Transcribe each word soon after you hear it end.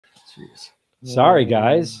Jeez. Sorry,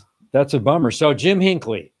 guys. That's a bummer. So Jim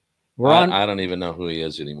Hinckley. I don't even know who he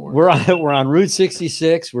is anymore. We're on Route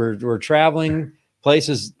 66. We're traveling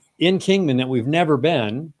places in Kingman that we've never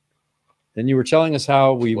been. And you were telling us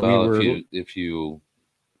how we were. If you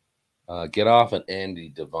get off at Andy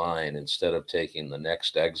Devine instead of taking the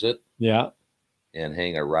next exit, and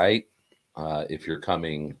hang a right, if you're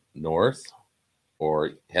coming north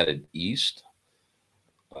or headed east.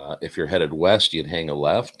 If you're headed west, you'd hang a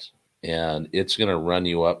left, and it's going to run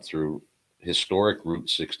you up through historic Route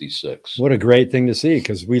 66. What a great thing to see,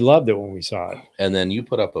 because we loved it when we saw it. And then you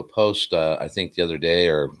put up a post, I think the other day,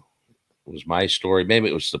 or it was my story. Maybe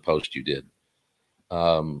it was the post you did.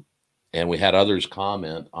 And we had others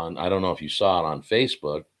comment on, I don't know if you saw it on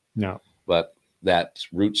Facebook. No. But that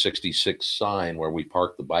Route 66 sign where we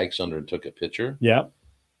parked the bikes under and took a picture. Yeah.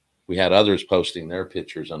 We had others posting their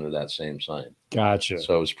pictures under that same sign. Gotcha.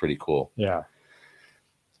 So it was pretty cool. Yeah.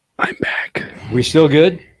 I'm back. We still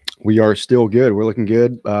good? We are still good. We're looking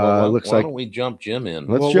good. Why don't we jump Jim in?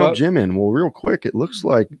 Let's jump Jim in. Well, real quick, it looks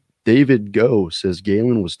like David Go says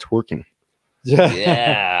Galen was twerking.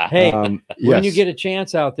 Yeah. Hey, when you get a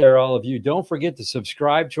chance out there, all of you, don't forget to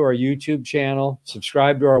subscribe to our YouTube channel,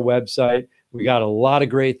 subscribe to our website. We got a lot of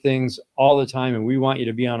great things all the time, and we want you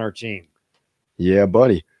to be on our team. Yeah,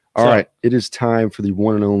 buddy. All right. It is time for the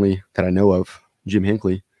one and only that I know of, Jim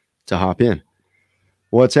Hinckley, to hop in.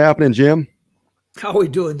 What's happening, Jim? How are we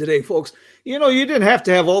doing today, folks? You know, you didn't have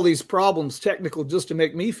to have all these problems technical just to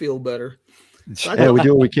make me feel better. Yeah, we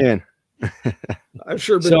do what we can. I've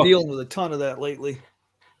sure been dealing with a ton of that lately.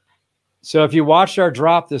 So if you watched our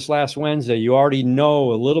drop this last Wednesday, you already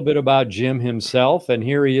know a little bit about Jim himself, and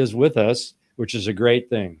here he is with us, which is a great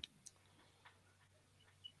thing.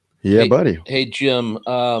 Yeah, buddy. Hey, Jim,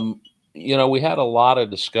 you know, we had a lot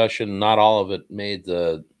of discussion. Not all of it made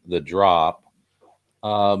the drop.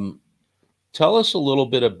 Tell us a little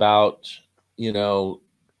bit about, you know,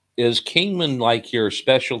 is Kingman like your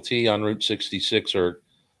specialty on Route 66, or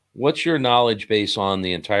what's your knowledge base on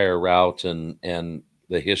the entire route and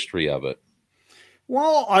the history of it?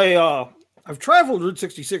 Well, I've traveled Route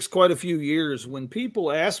 66 quite a few years. When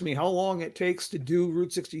people ask me how long it takes to do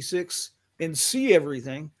Route 66 and see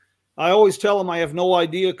everything, I always tell them I have no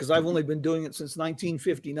idea, because I've only been doing it since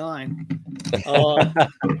 1959.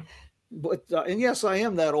 And yes, I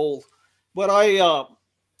am that old. But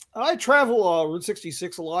I travel Route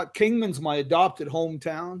 66 a lot. Kingman's my adopted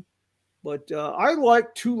hometown. But I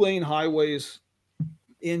like two-lane highways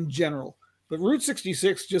in general. But Route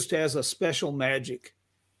 66 just has a special magic.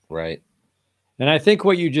 Right. And I think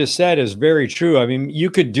what you just said is very true. I mean, you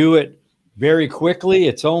could do it very quickly.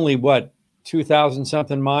 It's only, what, 2,000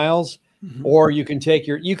 something miles? Mm-hmm. Or you can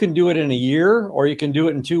you can do it in a year, or you can do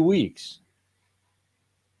it in 2 weeks.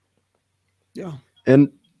 Yeah.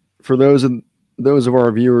 And for those of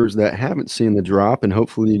our viewers that haven't seen the drop, and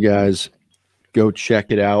hopefully you guys go check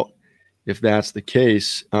it out if that's the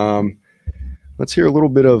case. Let's hear a little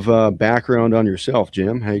bit of background on yourself,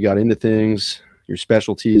 Jim. How you got into things, your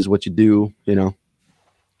specialties, what you do, you know.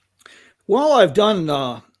 Well, I've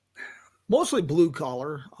done mostly blue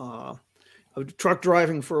collar. I was truck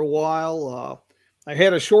driving for a while. I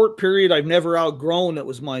had a short period I've never outgrown. It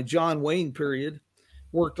was my John Wayne period.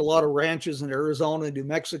 Worked a lot of ranches in Arizona and New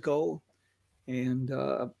Mexico. And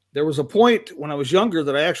there was a point when I was younger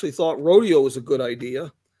that I actually thought rodeo was a good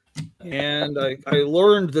idea. And I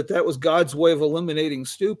learned that was God's way of eliminating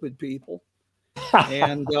stupid people.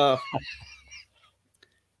 And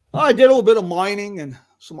I did a little bit of mining and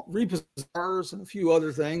some repossessors and a few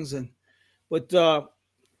other things. But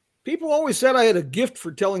people always said I had a gift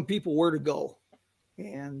for telling people where to go.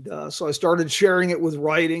 And so I started sharing it with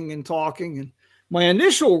writing and talking. And my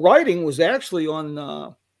initial writing was actually on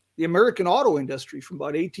the American auto industry from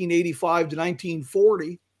about 1885 to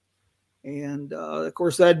 1940. And of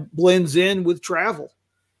course, that blends in with travel.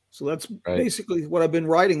 So that's basically what I've been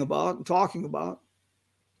writing about and talking about.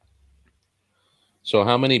 So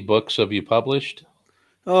how many books have you published?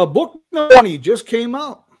 Book number 20 just came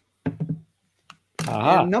out.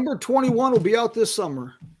 And number 21 will be out this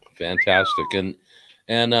summer. Fantastic.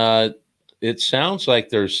 And it sounds like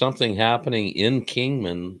there's something happening in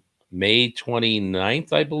Kingman May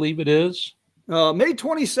 29th, I believe it is. May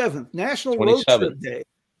 27th, National Road Trip Day.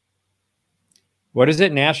 What is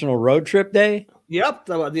it? National Road Trip Day? Yep.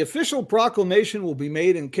 The official proclamation will be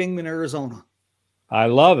made in Kingman, Arizona. I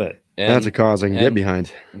love it. That's a cause I can get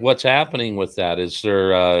behind. What's happening with that? Is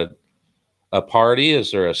there a party?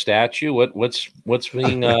 Is there a statue? What's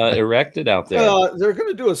being erected out there? They're going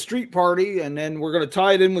to do a street party, and then we're going to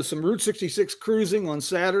tie it in with some Route 66 cruising on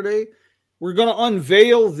Saturday. we're going to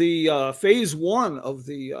unveil the phase 1 of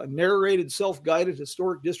the narrated self-guided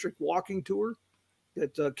historic district walking tour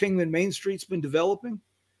that Kingman Main Street's been developing.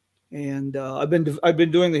 And I've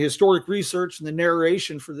been doing the historic research and the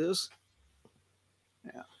narration for this.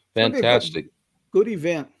 Yeah. Fantastic. Good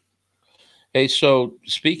event. Hey, so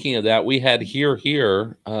speaking of that, we had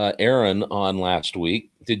Aaron on last week.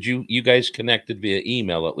 Did you guys connected via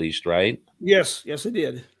email at least, right? Yes, I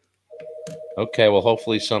did. Okay, well,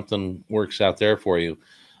 hopefully something works out there for you.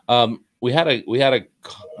 We had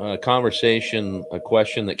a conversation, a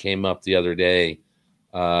question that came up the other day.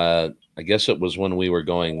 I guess it was when we were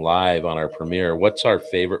going live on our premiere. What's our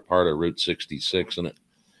favorite part of Route 66? And it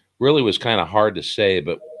really was kind of hard to say,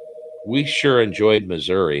 but we sure enjoyed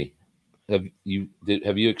Missouri. Have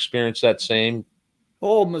you experienced that same?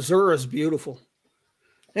 Oh, Missouri is beautiful,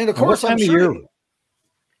 and of course, I'm sure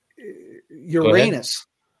Uranus.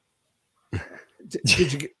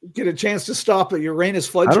 Did you get a chance to stop at Uranus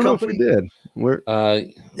Fudge Company? I don't know if we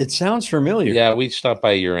did. It sounds familiar. Yeah, we stopped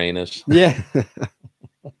by Uranus. Yeah,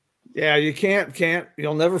 yeah. You can't.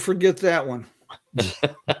 You'll never forget that one.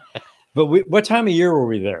 But what time of year were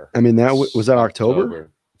we there? I mean, was that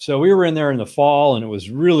October? So we were in there in the fall, and it was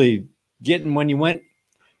really getting, when you went,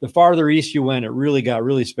 the farther east you went, it really got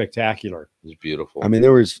really spectacular. It was beautiful. I mean,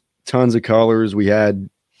 there was tons of colors. We had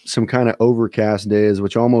some kind of overcast days,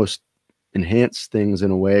 which almost enhanced things in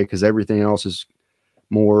a way, because everything else is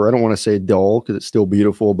more, I don't want to say dull, because it's still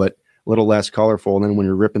beautiful, but a little less colorful. And then when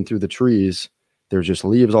you're ripping through the trees, there's just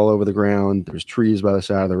leaves all over the ground. There's trees by the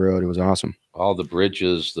side of the road. It was awesome. All the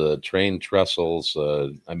bridges, the train trestles.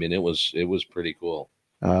 I mean, it was pretty cool.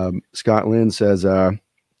 Scott Lynn says,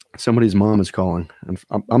 somebody's mom is calling.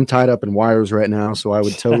 I'm tied up in wires right now, so I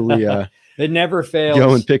would totally it never fails.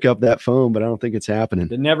 Go and pick up that phone, but I don't think it's happening.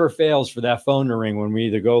 It never fails for that phone to ring when we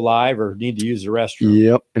either go live or need to use the restroom.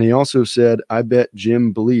 Yep. And he also said, I bet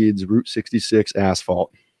Jim bleeds Route 66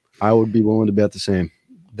 asphalt. I would be willing to bet the same.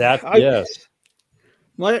 Yes.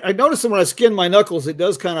 I noticed that when I skin my knuckles, it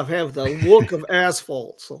does kind of have the look of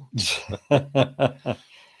asphalt. So.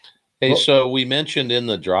 Hey, so we mentioned in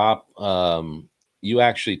the drop, you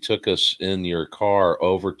actually took us in your car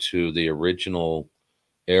over to the original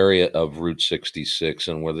area of Route 66,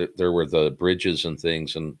 and where there were the bridges and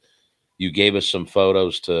things, and you gave us some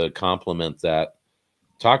photos to complement that.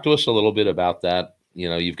 Talk to us a little bit about that. You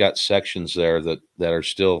know, you've got sections there that are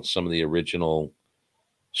still some of the original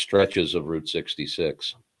stretches of Route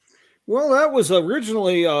 66. Well, that was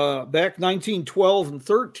originally back 1912 and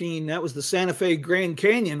 13. That was the Santa Fe Grand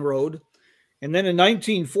Canyon Road. And then in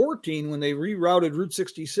 1914, when they rerouted Route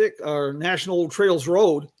 66, or National Old Trails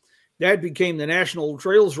Road, that became the National Old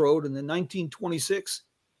Trails Road, and then 1926,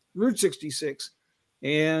 Route 66.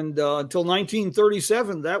 And until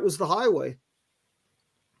 1937, that was the highway.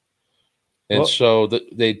 And so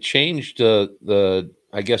they changed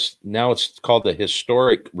I guess now it's called the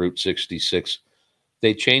historic Route 66.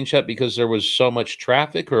 They changed that because there was so much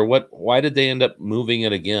traffic, or what? Why did they end up moving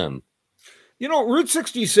it again? You know, Route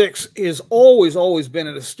 66 is always been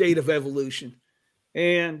in a state of evolution,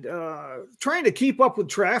 and trying to keep up with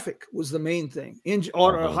traffic was the main thing.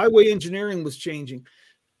 Highway engineering was changing.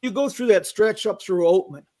 You go through that stretch up through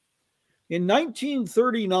Oatman. In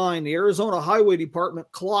 1939, the Arizona Highway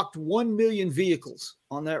Department clocked 1 million vehicles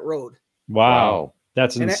on that road. Wow.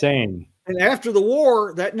 That's insane. And after the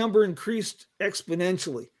war, that number increased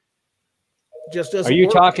exponentially. Just as Are you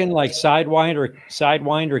talking like Sidewinder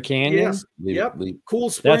Canyon? Yes. Yep. Cool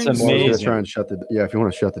Springs. That's amazing. Try and shut the if you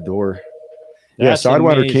want to shut the door. That's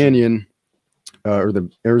Sidewinder amazing. Canyon, or the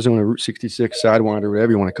Arizona Route 66 Sidewinder,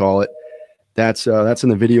 whatever you want to call it. That's in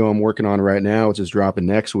the video I'm working on right now, which is dropping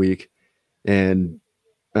next week. And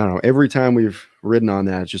I don't know, every time we've ridden on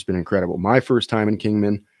that, it's just been incredible. My first time in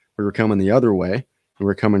Kingman, we were coming the other way. We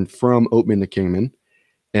were coming from Oatman to Kingman.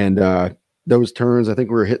 And those turns, I think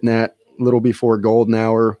we were hitting that a little before golden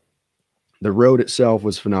hour. The road itself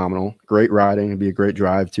was phenomenal. Great riding. It'd be a great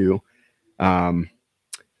drive too. Yeah,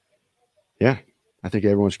 I think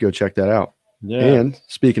everyone should go check that out. Yeah. And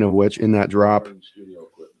speaking of which, in that drop,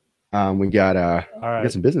 we got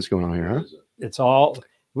some business going on here, huh? It's all,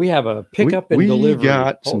 we have a pickup and delivery. We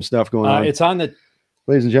got some stuff going on. It's on the,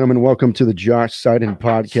 ladies and gentlemen, welcome to the Josh Seiden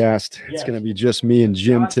podcast. It's going to be just me and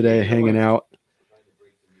Jim today hanging out.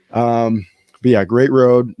 But yeah, great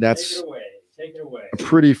road. That's Take it away. a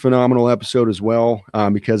pretty phenomenal episode as well,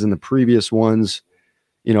 because in the previous ones,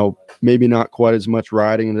 you know, maybe not quite as much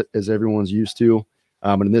riding as everyone's used to.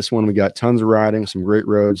 But in this one, we got tons of riding, some great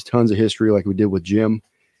roads, tons of history like we did with Jim,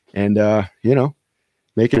 and, you know,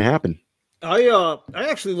 making it happen. I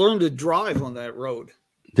actually learned to drive on that road.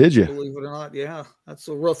 Did you? Believe it or not, yeah. That's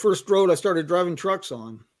the first road I started driving trucks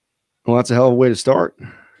on. Well, that's a hell of a way to start.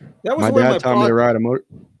 That was my the way dad my taught me to ride a motor.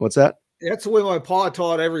 What's that? That's the way my pa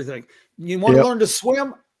taught everything. You want to learn to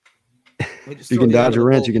swim? You can dodge a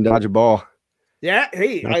wrench, you can dodge a ball. Yeah,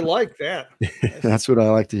 hey, I like that. That's what I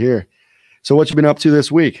like to hear. So what you been up to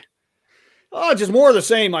this week? Oh, just more of the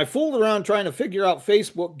same. I fooled around trying to figure out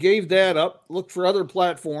Facebook, gave that up, looked for other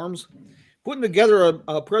platforms, putting together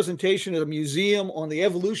a presentation at a museum on the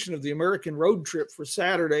evolution of the American road trip for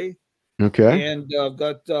Saturday. Okay. And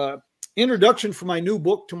got introduction for my new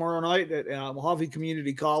book tomorrow night at Mohave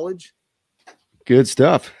Community College. Good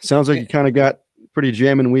stuff. Sounds like you kind of got pretty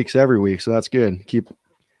jamming weeks every week, so that's good.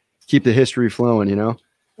 Keep the history flowing, you know.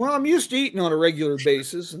 Well, I'm used to eating on a regular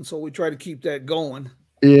basis, and so we try to keep that going.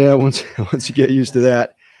 Yeah, once you get used to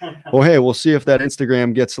that. Well, hey, we'll see if that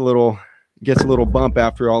Instagram gets a little bump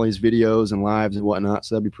after all these videos and lives and whatnot.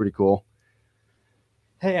 So that'd be pretty cool.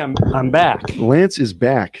 Hey, I'm back. Lance is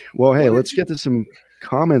back. Well, hey, let's get to some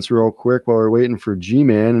comments real quick while we're waiting for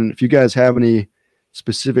G-Man. And if you guys have any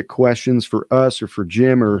specific questions for us or for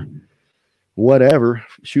Jim or whatever,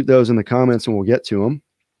 shoot those in the comments and we'll get to them.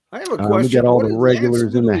 I have a question. We got all the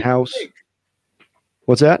regulars in the house.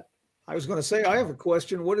 What's that? I was going to say, I have a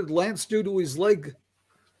question. What did Lance do to his leg?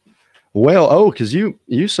 Well, because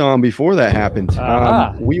you saw him before that happened.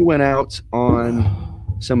 We went out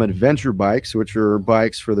on some adventure bikes, which are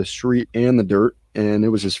bikes for the street and the dirt. And it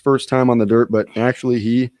was his first time on the dirt, but actually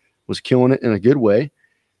he was killing it in a good way.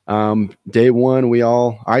 Day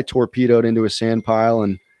one, I torpedoed into a sand pile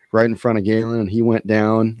and right in front of Galen, and he went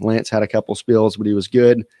down. Lance had a couple spills, but he was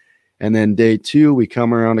good. And then day two, we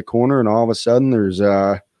come around a corner, and all of a sudden there's,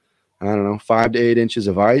 I don't know, 5 to 8 inches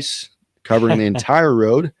of ice covering the entire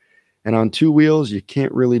road. And on two wheels, you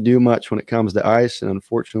can't really do much when it comes to ice. And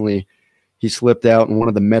unfortunately, he slipped out, and one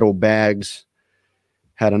of the metal bags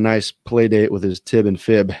had a nice play date with his tib and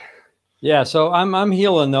fib. Yeah, so I'm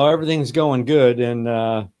healing, though. Everything's going good, and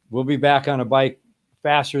we'll be back on a bike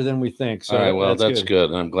faster than we think. So all right, well, that's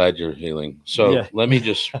good. I'm glad you're healing. So let me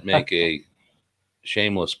just make a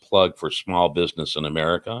shameless plug for small business in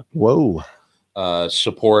America. Whoa.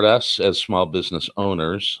 Support us as small business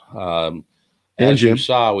owners. And as Jim. you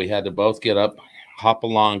saw, we had to both get up, hop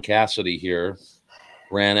along. Cassidy here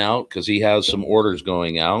ran out because he has some orders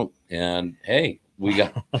going out. And hey, we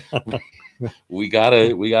gotta do what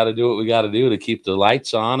we gotta do to keep the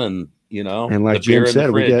lights on and, you know, and like Jim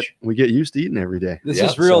said, we get used to eating every day. This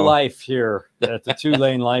is real life here at the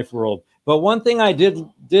 2-Lane Life World. But one thing I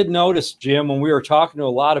did notice, Jim, when we were talking to a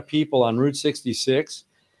lot of people on Route 66,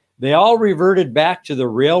 they all reverted back to the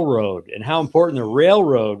railroad and how important the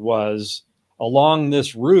railroad was along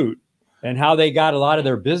this route and how they got a lot of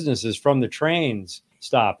their businesses from the trains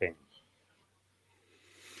stopping.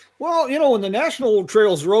 Well, you know, in the National Old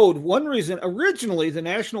Trails Road, one reason originally the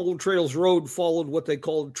National Old Trails Road followed what they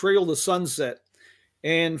called Trail to Sunset.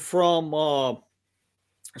 And from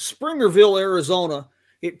Springerville, Arizona,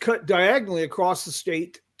 it cut diagonally across the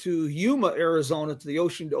state to Yuma, Arizona, to the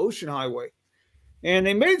Ocean to Ocean Highway. And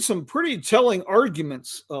they made some pretty telling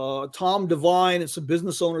arguments. Tom Devine and some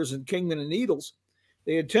business owners in Kingman and Needles,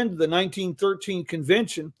 they attended the 1913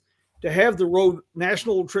 convention to have the road,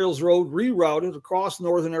 National Old Trails Road, rerouted across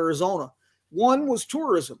northern Arizona. One was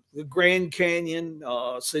tourism, the Grand Canyon,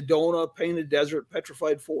 Sedona, Painted Desert,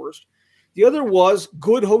 Petrified Forest. The other was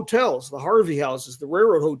good hotels, the Harvey houses, the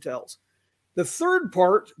railroad hotels. The third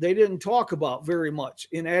part, they didn't talk about very much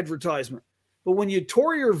in advertisement. But when you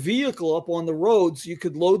tore your vehicle up on the roads, you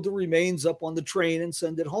could load the remains up on the train and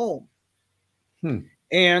send it home.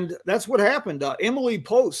 And that's what happened. Emily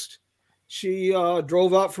Post, she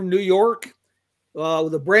drove out from New York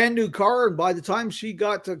with a brand new car. And by the time she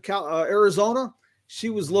got to Arizona,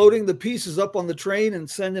 she was loading the pieces up on the train and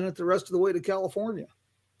sending it the rest of the way to California.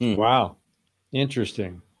 Wow.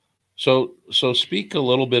 Interesting. So speak a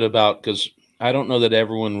little bit about, because I don't know that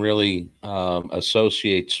everyone really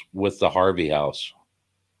associates with the Harvey house.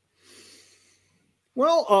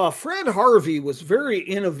 Well, Fred Harvey was very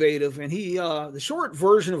innovative, and he, the short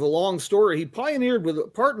version of a long story, he partnered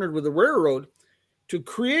with the railroad to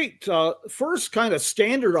create first kind of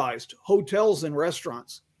standardized hotels and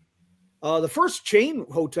restaurants. The first chain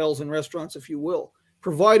hotels and restaurants, if you will,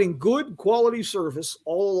 providing good quality service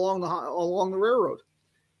all along the railroad.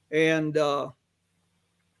 And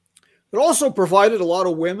it also provided a lot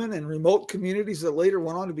of women in remote communities that later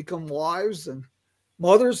went on to become wives and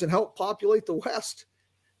mothers and help populate the West.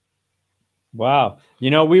 Wow. You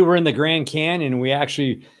know, we were in the Grand Canyon. We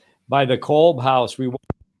actually, by the Kolb house,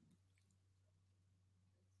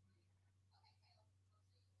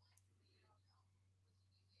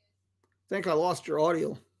 think I lost your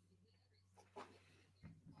audio.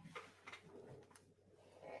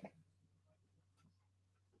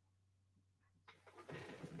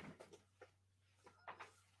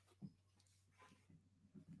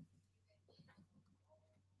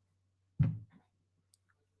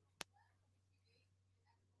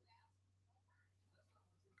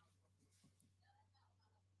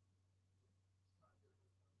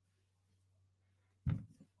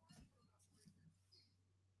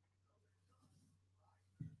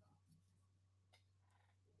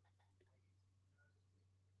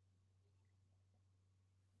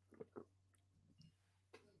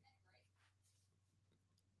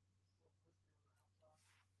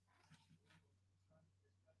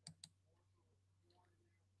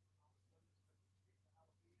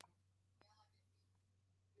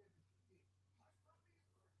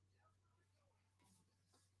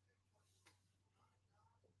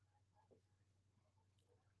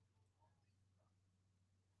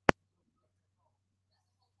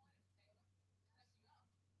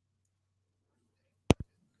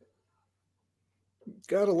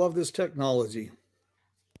 Gotta love this technology.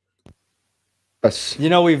 Yes. You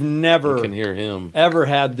know, we've never You can hear him. ever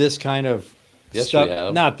had this kind of stuff. We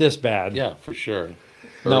have. Not this bad. Yeah, for sure.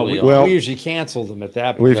 No, we usually cancel them at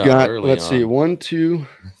that point. We've got, let's see, 1, 2,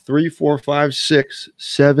 3, 4, 5, 6,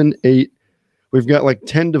 7, 8. We've got like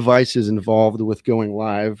 10 devices involved with going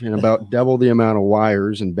live and about double the amount of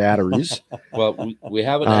wires and batteries. Well, we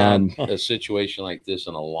haven't had a situation like this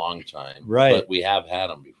in a long time. Right. But we have had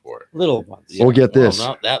them before. Little ones. Yeah, we'll get this.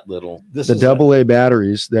 Not that little. The AA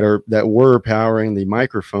batteries that were powering the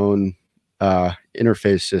microphone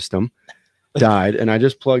interface system died, and I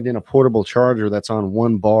just plugged in a portable charger that's on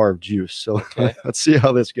 1 bar of juice. So okay. Let's see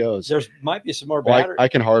how this goes. There might be some more batteries. I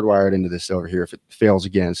can hardwire it into this over here if it fails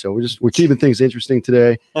again. So we're keeping things interesting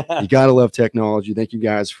today. You gotta love technology. Thank you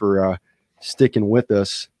guys for sticking with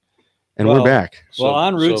us, and we're back. Well,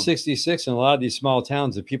 on Route 66 in a lot of these small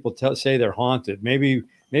towns, that people say they're haunted. Maybe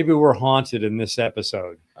we're haunted in this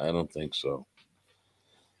episode. I don't think so.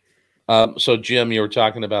 So Jim, you were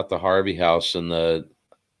talking about the Harvey house and the.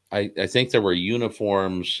 I think there were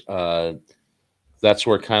uniforms. That's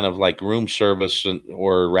where kind of like room service,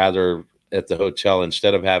 or rather at the hotel,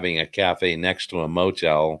 instead of having a cafe next to a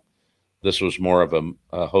motel, this was more of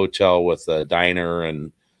a hotel with a diner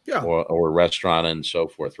and or a restaurant and so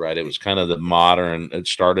forth, right? It was kind of it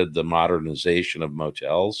started the modernization of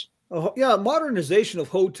motels. Modernization of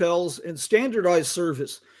hotels and standardized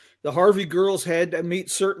service. The Harvey girls had to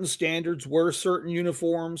meet certain standards, wear certain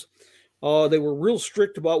uniforms. They were real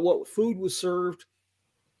strict about what food was served,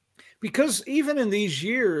 because even in these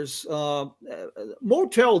years,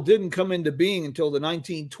 motel didn't come into being until the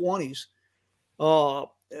 1920s.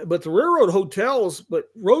 But the railroad hotels, but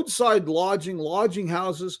roadside lodging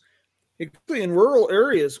houses, particularly in rural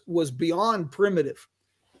areas, was beyond primitive.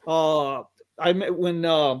 When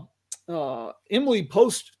Emily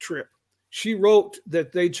Post trip, she wrote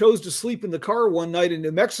that they chose to sleep in the car one night in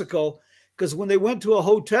New Mexico because when they went to a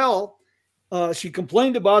hotel, she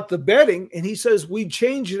complained about the bedding, and he says, we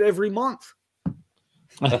change it every month.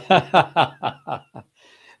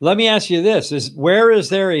 Let me ask you this. Where is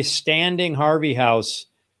there a standing Harvey house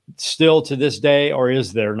still to this day, or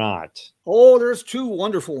is there not? Oh, there's 2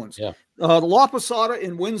 wonderful ones. Yeah. The La Posada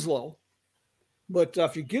in Winslow. But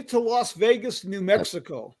if you get to Las Vegas, New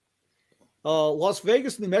Mexico, Alan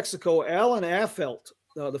Affelt,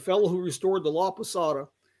 the fellow who restored the La Posada,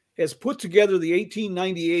 has put together the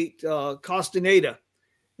 1898 Castaneda,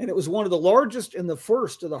 and it was one of the largest and the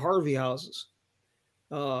first of the Harvey houses.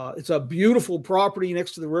 It's a beautiful property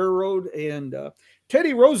next to the railroad, and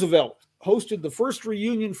Teddy Roosevelt hosted the first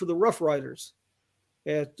reunion for the Rough Riders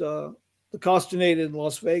at the Castaneda in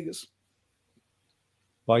Las Vegas.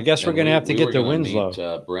 Well, I guess we're going to have to get to Winslow.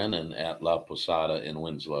 Meet, Brennan at La Posada in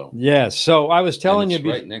Winslow. Yes. So I was telling you,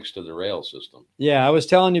 right next to the rail system. Yeah, I was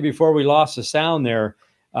telling you before we lost the sound there.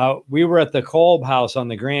 We were at the Kolb House on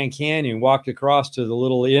the Grand Canyon, walked across to the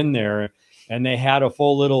little inn there, and they had a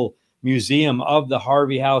full little museum of the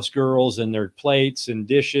Harvey House girls and their plates and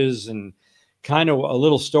dishes and kind of a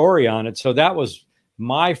little story on it. So that was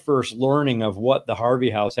my first learning of what the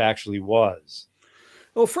Harvey House actually was.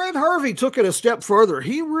 Well, Fred Harvey took it a step further.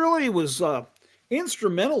 He really was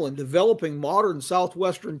instrumental in developing modern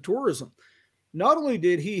Southwestern tourism. Not only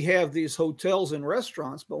did he have these hotels and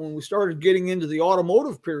restaurants, but when we started getting into the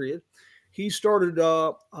automotive period, he started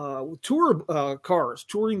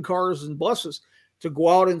touring cars and buses to go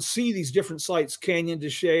out and see these different sites, Canyon de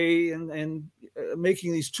Chelly, and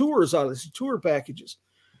making these tours out of these tour packages.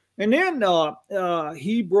 And then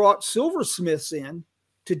he brought silversmiths in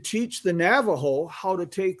to teach the Navajo how to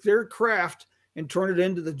take their craft and turn it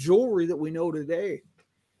into the jewelry that we know today.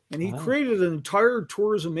 And he created an entire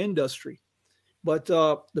tourism industry. But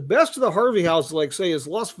the best of the Harvey houses, like say, is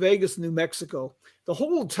Las Vegas, New Mexico. The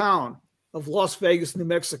whole town of Las Vegas, New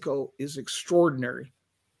Mexico is extraordinary.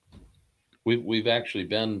 We've actually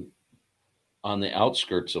been on the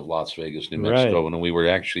outskirts of Las Vegas, New Mexico, and we were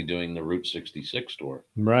actually doing the Route 66 tour.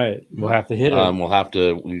 Right. We'll have to hit it. We'll have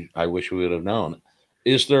to. I wish we would have known.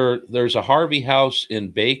 There's a Harvey house in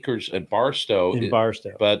Bakers at Barstow.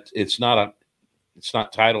 Barstow, but it's not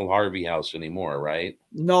titled Harvey House anymore, right?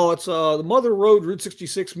 No, it's the Mother Road Route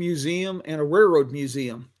 66 Museum and a railroad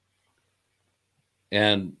museum.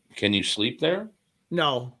 And can you sleep there?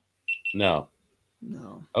 No.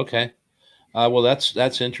 Okay. Well,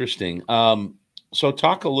 that's interesting. So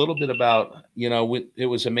talk a little bit about, it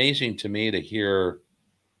was amazing to me to hear,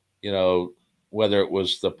 whether it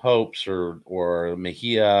was the Popes or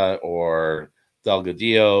Mejia or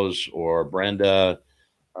Delgadillos or Brenda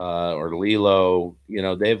or Lilo,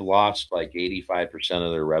 they've lost like 85%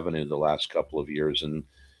 of their revenue the last couple of years. And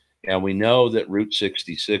we know that Route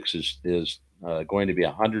 66 is going to be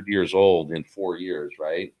 100 years old in 4 years,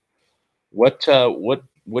 right? What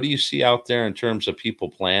do you see out there in terms of people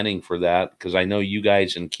planning for that? Because I know you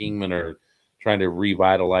guys in Kingman are trying to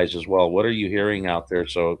revitalize as well. What are you hearing out there?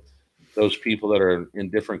 So those people that are in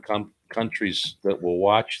different countries that will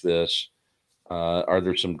watch this, are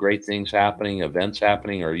there some great things happening, events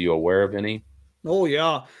happening? Are you aware of any? Oh,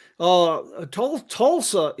 yeah.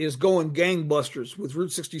 Tulsa is going gangbusters with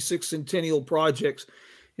Route 66 Centennial projects.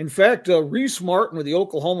 In fact, Reese Martin with the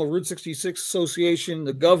Oklahoma Route 66 Association,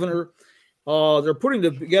 the governor, they're putting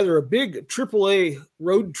together a big AAA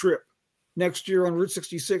road trip next year on Route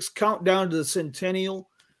 66, countdown to the Centennial.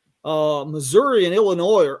 Missouri and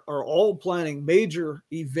Illinois are all planning major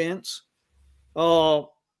events. The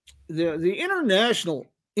international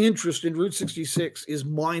interest in Route 66 is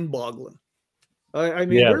mind-boggling. I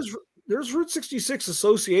mean, there's Route 66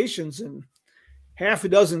 associations in half a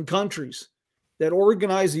dozen countries that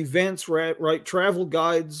organize events, write travel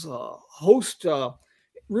guides, host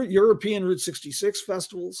European Route 66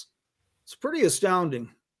 festivals. It's pretty astounding.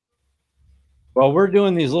 Well, we're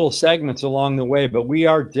doing these little segments along the way, but we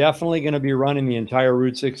are definitely going to be running the entire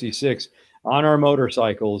Route 66 on our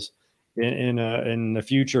motorcycles in the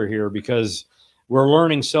future here, because we're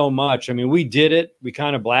learning so much. I mean, we did it. We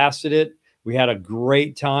kind of blasted it. We had a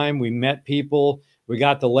great time. We met people. We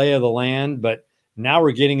got the lay of the land, but now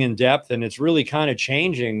we're getting in depth, and it's really kind of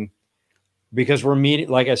changing because we're meeting,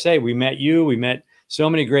 like I say, we met you, we met so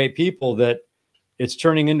many great people that it's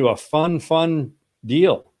turning into a fun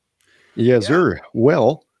deal. Yes, sir.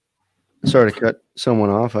 Well, sorry to cut someone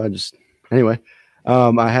off. Anyway,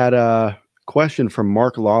 I had a question from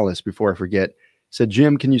Mark Lawless before I forget. It said,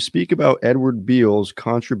 Jim, can you speak about Edward Beale's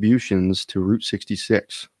contributions to Route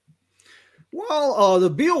 66? Well, the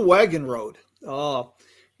Beale Wagon Road,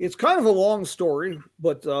 it's kind of a long story,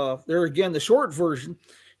 but there again, the short version,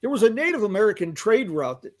 there was a Native American trade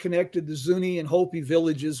route that connected the Zuni and Hopi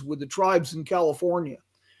villages with the tribes in California.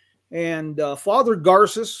 And Father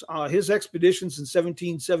Garces, his expeditions in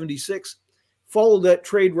 1776, followed that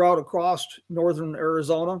trade route across northern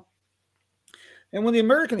Arizona. And when the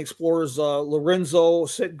American explorers, Lorenzo,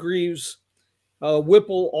 Sitgreaves,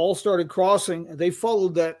 Whipple, all started crossing, they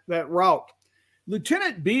followed that route.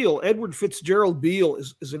 Lieutenant Beale, Edward Fitzgerald Beale,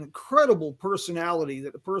 is an incredible personality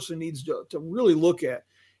that a person needs to really look at.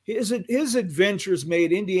 His adventures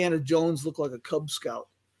made Indiana Jones look like a Cub Scout.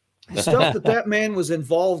 The stuff that man was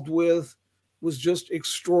involved with was just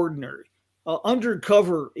extraordinary.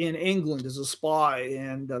 Undercover in England as a spy,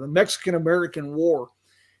 and the Mexican-American War.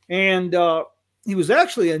 And he was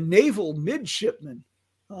actually a naval midshipman,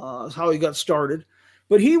 is how he got started.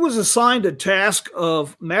 But he was assigned a task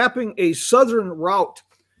of mapping a southern route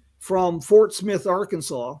from Fort Smith,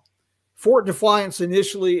 Arkansas, Fort Defiance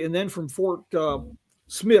initially, and then from Fort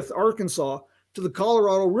Smith, Arkansas, to the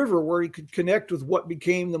Colorado River, where he could connect with what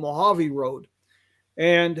became the Mohave Road.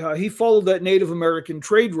 And he followed that Native American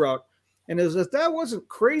trade route. And as if that wasn't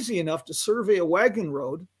crazy enough to survey a wagon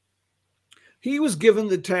road, he was given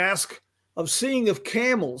the task of seeing if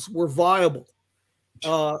camels were viable.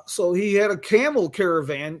 So he had a camel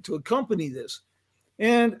caravan to accompany this.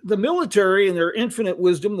 And the military, in their infinite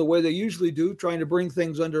wisdom, the way they usually do, trying to bring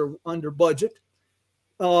things under budget,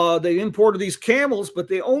 they imported these camels, but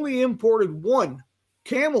they only imported one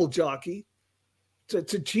camel jockey to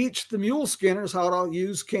teach the mule skinners how to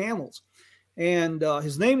use camels. And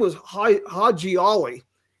his name was Haji Ali.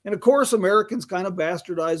 And of course, Americans kind of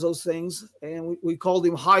bastardized those things, and we called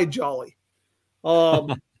him High Jolly.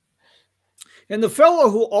 And the fellow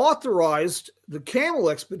who authorized the camel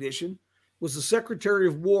expedition was the Secretary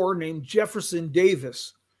of War named Jefferson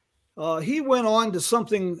Davis. He went on to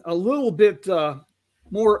something a little bit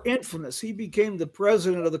more infamous. He became the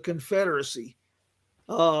president of the Confederacy.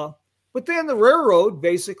 But then the railroad,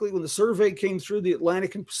 basically, when the survey came through, the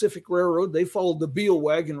Atlantic and Pacific Railroad, they followed the Beale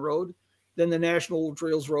Wagon Road, then the National Old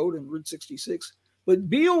Trails Road and Route 66. But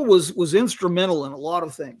Beale was instrumental in a lot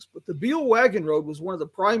of things. But the Beale Wagon Road was one of the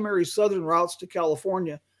primary southern routes to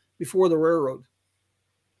California before the railroad.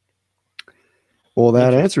 Well,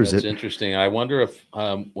 that answers That's it. Interesting. I wonder if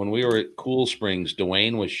when we were at Cool Springs,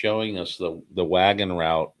 Dwayne was showing us the wagon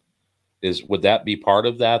route. Would that be part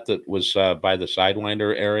of that was by the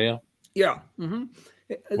Sidewinder area? Yeah.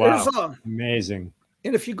 Wow. Amazing.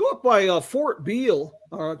 And if you go up by Fort Beale,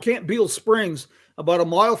 Camp Beale Springs, about a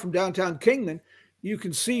mile from downtown Kingman, you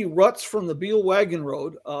can see ruts from the Beale Wagon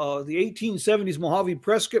Road, the 1870s Mohave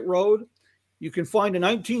Prescott Road. You can find a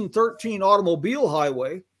 1913 automobile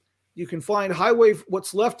highway. You can find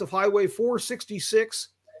what's left of Highway 466.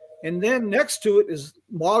 And then next to it is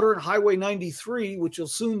modern Highway 93, which will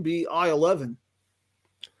soon be I-11.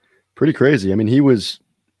 Pretty crazy. I mean,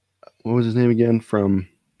 what was his name again? From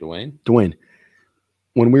Dwayne.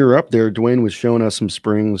 When we were up there, Dwayne was showing us some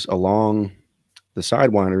springs along the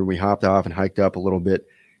Sidewinder. We hopped off and hiked up a little bit,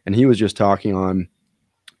 and he was just talking on,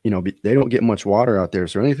 they don't get much water out there.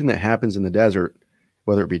 So anything that happens in the desert,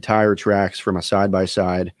 whether it be tire tracks from a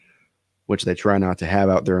side-by-side, which they try not to have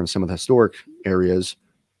out there in some of the historic areas,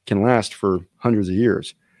 can last for hundreds of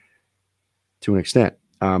years to an extent.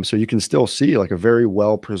 So you can still see like a very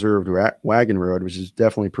well-preserved wagon road, which is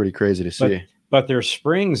definitely pretty crazy to see. But there's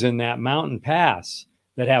springs in that mountain pass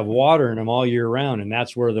that have water in them all year round, and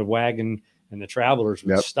that's where the wagon and the travelers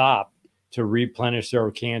would stop to replenish their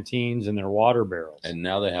canteens and their water barrels. And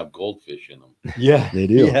now they have goldfish in them. Yeah, they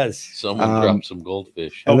do. Yes. Someone dropped some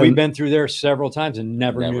goldfish. Oh, we've been through there several times and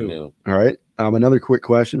never knew. All right. Another quick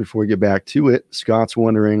question before we get back to it. Scott's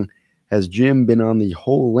wondering, has Jim been on the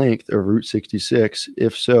whole length of Route 66?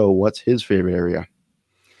 If so, what's his favorite area?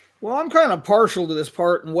 Well, I'm kind of partial to this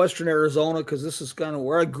part in western Arizona because this is kind of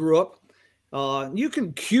where I grew up. You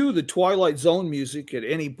can cue the Twilight Zone music at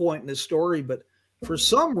any point in this story, but for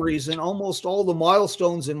some reason, almost all the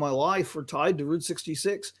milestones in my life are tied to Route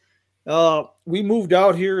 66. We moved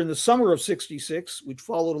out here in the summer of 66. We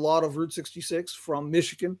followed a lot of Route 66 from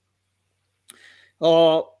Michigan.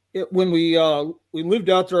 When we lived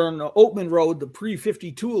out there on Oatman Road, the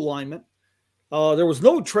pre-52 alignment, there was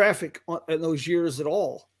no traffic in those years at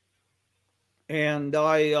all. And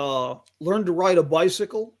I learned to ride a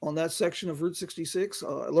bicycle on that section of Route 66. I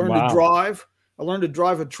learned to drive. I learned to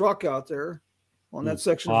drive a truck out there on that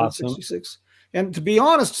section of Route 66. And to be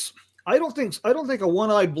honest, I don't think a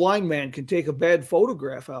one-eyed blind man can take a bad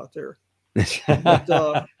photograph out there.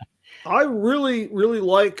 But, I really, really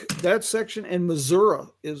like that section, and Missouri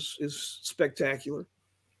is spectacular.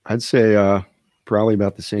 I'd say probably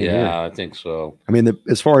about the same. Yeah, here. I think so. I mean,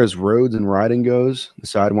 as far as roads and riding goes, the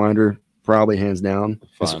Sidewinder probably hands down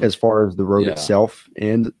as far as the road itself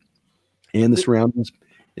and the surroundings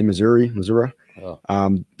in Missouri. Oh.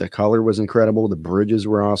 The color was incredible. The bridges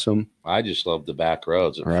were awesome. I just loved the back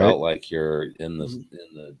roads. It felt like you're in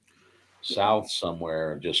the south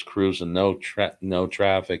somewhere, just cruising, no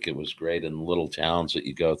traffic. It was great in little towns that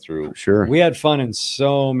you go through. For sure. We had fun in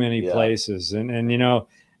so many places. And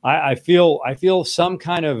I feel some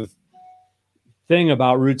kind of thing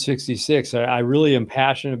about Route 66. I really am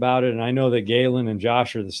passionate about it. And I know that Galen and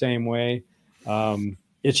Josh are the same way.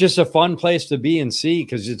 It's just a fun place to be and see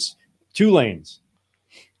because it's 2 lanes.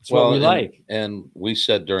 It's what we like. And we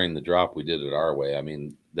said during the drop, we did it our way. I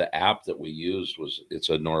mean, the app that we used it's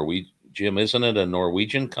a Norwegian. Jim, isn't it a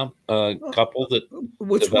Norwegian couple that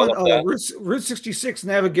which one? Route 66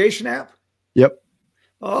 navigation app. Yep.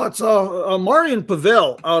 It's Marian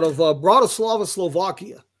Pavel out of Bratislava,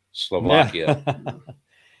 Slovakia.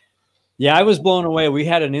 Yeah, I was blown away. We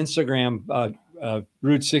had an Instagram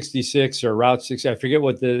Route 66 or Route 60. I forget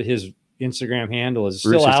what his Instagram handle is. It's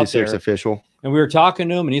still Route 66 out there. official. And we were talking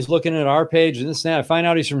to him, and he's looking at our page and this and that. I find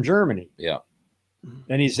out he's from Germany. Yeah.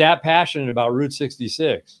 And he's that passionate about Route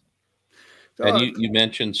 66. And you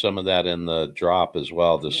mentioned some of that in the drop as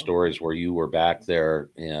well, the stories where you were back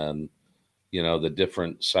there and, the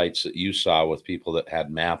different sites that you saw with people that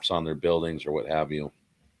had maps on their buildings or what have you.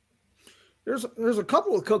 There's a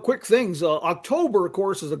couple of quick things. October, of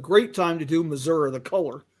course, is a great time to do Missouri, the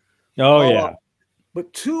color. Oh, yeah.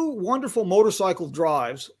 But 2 wonderful motorcycle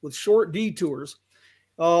drives with short detours.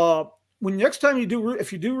 Next time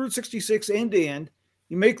if you do Route 66 end to end,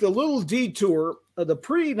 you make the little detour of the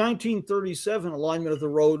pre-1937 alignment of the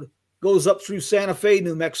road goes up through Santa Fe,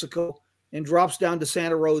 New Mexico, and drops down to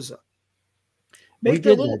Santa Rosa.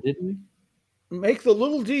 Didn't we? Make the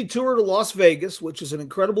little detour to Las Vegas, which is an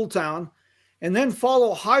incredible town, and then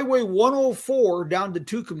follow Highway 104 down to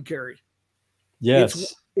Tucumcari.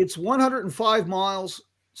 Yes. It's 105 miles.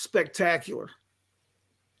 Spectacular.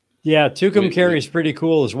 Yeah, Tucumcari is pretty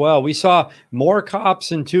cool as well. We saw more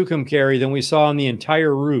cops in Tucumcari than we saw on the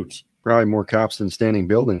entire route. Probably more cops than standing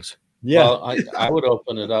buildings. Yeah. Well, I would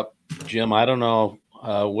open it up, Jim. I don't know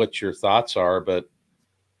what your thoughts are, but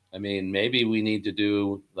I mean, maybe we need to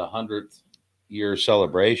do the 100th year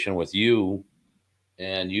celebration with you,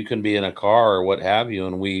 and you can be in a car or what have you,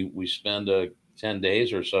 and we spend 10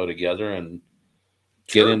 days or so together and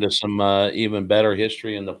get into some even better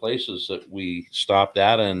history in the places that we stopped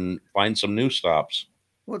at and find some new stops.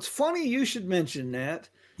 Well, it's funny you should mention that.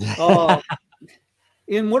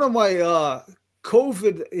 In one of my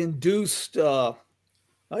COVID-induced, I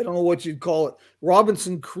don't know what you'd call it,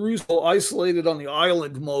 Robinson Crusoe isolated on the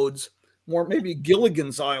island modes, more maybe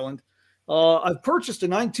Gilligan's Island, I've purchased a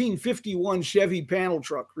 1951 Chevy panel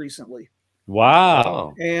truck recently.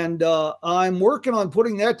 Wow. And I'm working on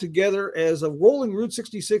putting that together as a rolling Route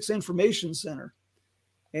 66 information center.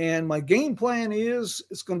 And my game plan is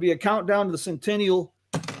it's going to be a countdown to the centennial.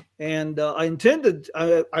 And I'm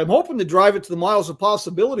hoping to drive it to the Miles of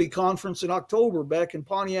Possibility conference in October back in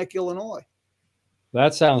Pontiac, Illinois.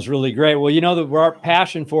 That sounds really great. Well, you know that our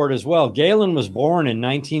passion for it as well. Galen was born in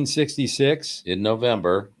 1966. In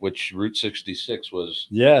November, which Route 66 was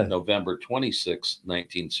November 26,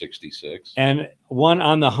 1966. And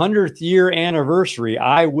on the 100th year anniversary,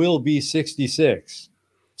 I will be 66.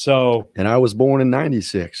 So, and I was born in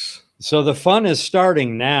 96. So the fun is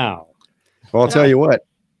starting now. Well, I'll tell you what,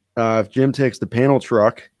 if Jim takes the panel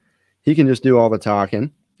truck, he can just do all the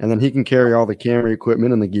talking, and then he can carry all the camera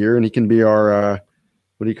equipment and the gear, and he can be our,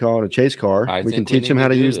 what do you call it, a chase car. We can teach him how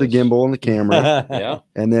to use the gimbal and the camera. Yeah.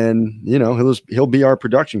 And then, you know, he'll be our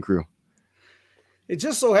production crew. It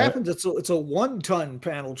just so happens it's a 1-ton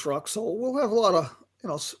panel truck, so we'll have a lot of, you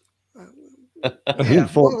know,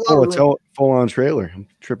 full on trailer. I'm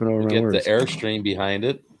tripping over my words. Get the Airstream behind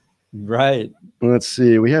it. Right. Let's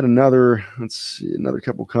see. We had another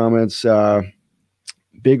couple comments.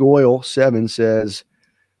 Big Oil 7 says,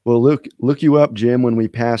 "Well, look you up, Jim, when we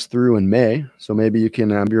pass through in May. So maybe you can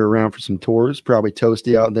be around for some tours. Probably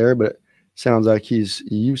toasty out there, but it sounds like he's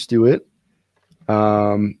used to it."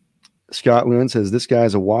 Scott Lynn says, "This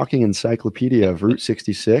guy's a walking encyclopedia of Route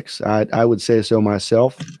 66. I would say so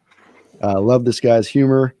myself. Love this guy's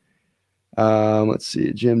humor." Let's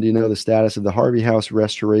see. Jim, do you know the status of the Harvey House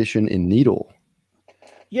restoration in Needle?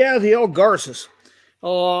 Yeah, the El Garces.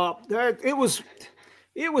 It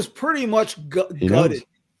was pretty much gutted.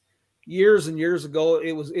 Years and years ago,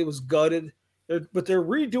 it was gutted. But they're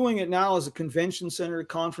redoing it now as a convention center,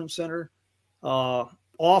 conference center,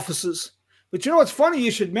 offices. But you know, it's funny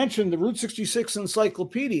you should mention the Route 66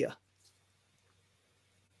 encyclopedia.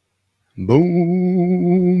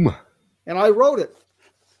 Boom. And I wrote it.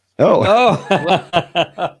 Oh.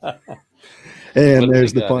 And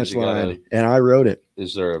there's the punchline. And I wrote it.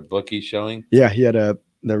 Is there a book he's showing? Yeah, he had the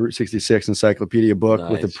Route 66 encyclopedia book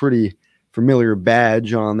with a pretty familiar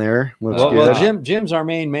badge on there. Well, Jim's our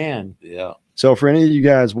main man. Yeah. So for any of you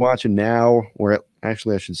guys watching now, or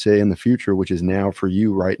actually I should say in the future, which is now for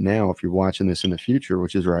you right now, if you're watching this in the future,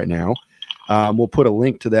 which is right now, we'll put a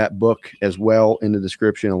link to that book as well in the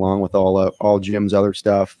description, along with all Jim's other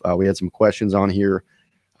stuff. We had some questions on here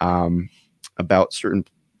about certain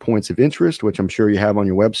points of interest, which I'm sure you have on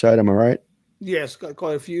your website. Am I right? Yes, got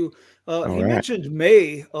quite a few. He mentioned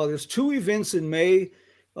May. There's 2 events in May.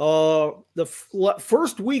 The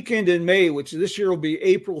first weekend in May, which this year will be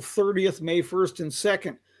April 30th, May 1st and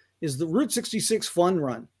 2nd, is the Route 66 Fun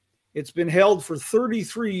Run. It's been held for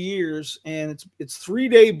 33 years, and it's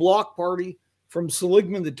 3-day block party from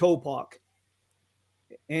Seligman to Topak.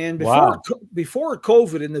 And before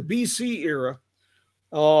COVID, in the BC era,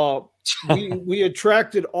 we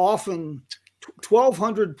attracted often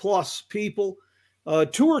 1,200 plus people.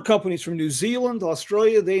 Tour companies from New Zealand,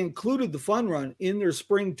 Australia, they included the Fun Run in their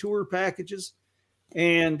spring tour packages.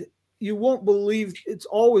 And you won't believe it's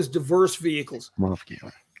always diverse vehicles. I'm off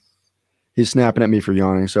camera. He's snapping at me for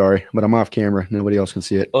yawning, sorry, but I'm off camera. Nobody else can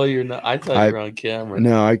see it. Oh, you're not? I thought you were on camera.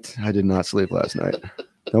 No, I did not sleep last night.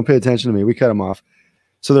 Don't pay attention to me. We cut them off.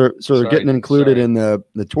 So they're getting included in the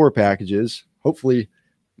tour packages. Hopefully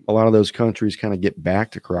a lot of those countries kind of get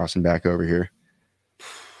back to crossing back over here.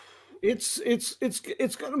 It's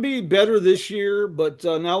going to be better this year, but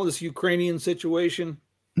now with this Ukrainian situation,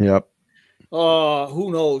 yep.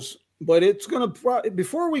 Who knows? but it's going to,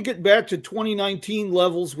 before we get back to 2019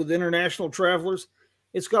 levels with international travelers,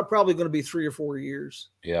 it's probably going to be 3 or 4 years.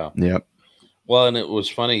 Yeah. Yep. Well, and it was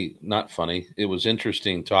funny, not funny. It was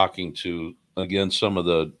interesting talking to, again, some of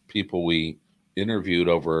the people we interviewed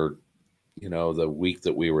over, the week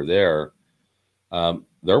that we were there.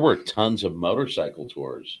 There were tons of motorcycle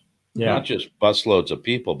tours, not just busloads of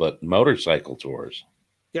people, but motorcycle tours.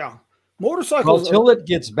 Yeah. Motorcycles. Well, till it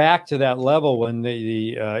gets back to that level when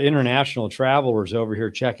the international travelers over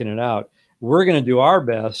here checking it out, we're going to do our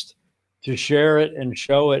best to share it and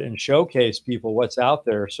show it and showcase people what's out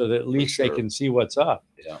there so that at least they can see what's up.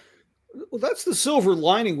 Yeah. Well, that's the silver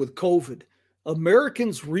lining with COVID.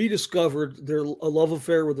 Americans rediscovered a love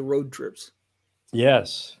affair with the road trips.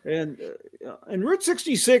 Yes. And Route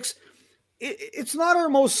 66, it's not our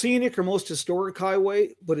most scenic or most historic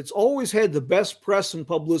highway, but it's always had the best press and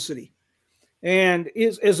publicity. And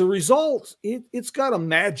as a result, it's got a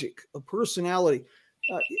magic, a personality.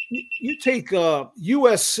 You take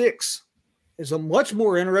US 6 is a much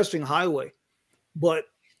more interesting highway, but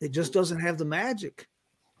it just doesn't have the magic.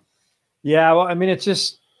 Yeah, well, I mean, it's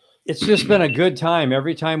just been a good time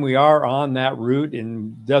every time we are on that route,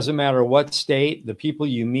 and doesn't matter what state, the people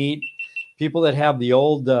you meet, people that have the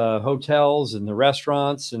old hotels and the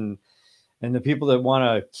restaurants, and the people that want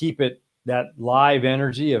to keep it that live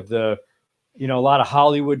energy of the, a lot of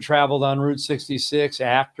Hollywood traveled on Route 66,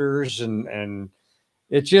 actors, and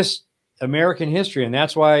it's just American history. And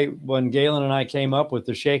that's why when Galen and I came up with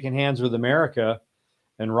the Shaking Hands with America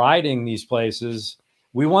and riding these places,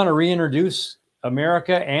 we want to reintroduce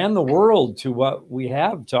America and the world to what we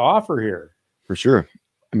have to offer here. For sure.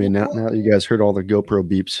 I mean, now that you guys heard all the GoPro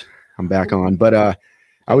beeps, I'm back on. But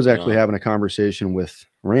I was actually having a conversation with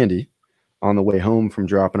Randy on the way home from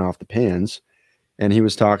dropping off the pans. And he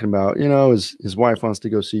was talking about, his wife wants to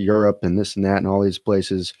go see Europe and this and that and all these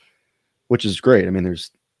places, which is great. I mean,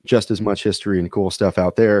 there's just as much history and cool stuff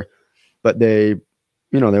out there, but they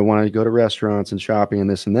want to go to restaurants and shopping and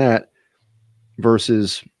this and that,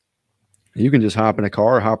 versus you can just hop in a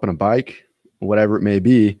car, hop on a bike, whatever it may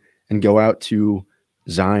be, and go out to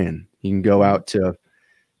Zion. You can go out to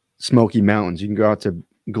Smoky Mountains. You can go out to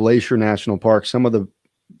Glacier National Park, some of the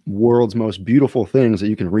world's most beautiful things that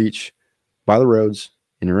you can reach by the roads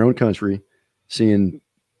in your own country, seeing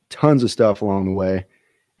tons of stuff along the way.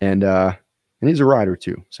 And he's a rider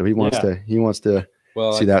too. So he wants to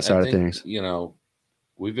see that side of things.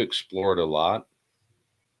 We've explored a lot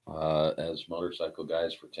as motorcycle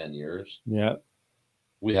guys for 10 years. Yeah.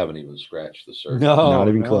 We haven't even scratched the surface. No, not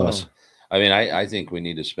even close. I mean, I think we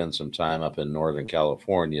need to spend some time up in Northern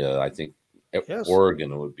California. I think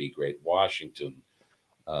Oregon would be great. Washington,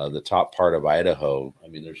 the top part of Idaho. I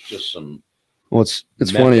mean, there's just some it's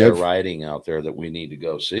funny riding out there that we need to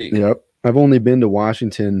go see. Yep. I've only been to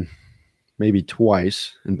Washington maybe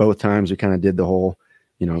twice, and both times we kind of did the whole,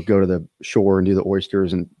 go to the shore and do the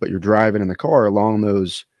oysters, but you're driving in the car along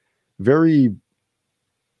those very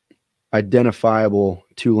identifiable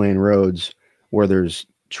 2-lane roads where there's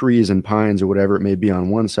trees and pines or whatever it may be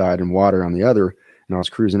on one side and water on the other. And I was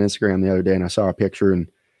cruising Instagram the other day and I saw a picture and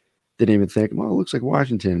didn't even think, well, it looks like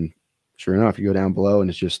Washington. Sure enough, you go down below and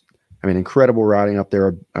it's just, incredible riding up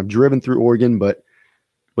there. I've driven through Oregon, but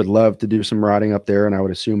would love to do some riding up there. And I would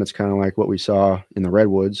assume it's kind of like what we saw in the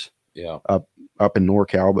Redwoods. Yeah. Up in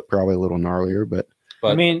NorCal, but probably a little gnarlier. But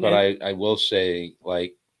I will say,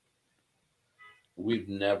 like, we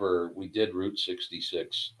did Route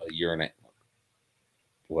 66 a year and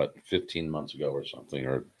 15 months ago or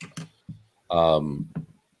something,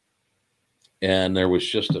 and there was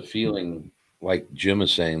just a feeling, like Jim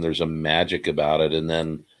is saying, there's a magic about it. And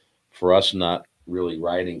then for us not really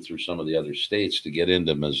riding through some of the other states to get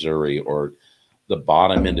into Missouri or the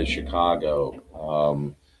bottom into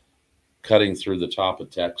Chicago, cutting through the top of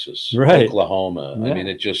Texas, Oklahoma. Yeah. I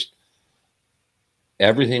mean,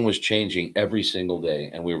 everything was changing every single day,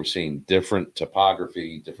 and we were seeing different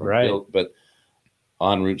topography, different build. But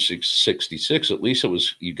on Route 66, at least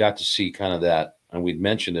you got to see kind of that, and we'd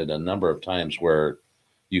mentioned it a number of times, where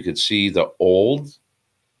you could see the old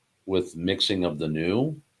with mixing of the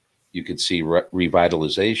new. You could see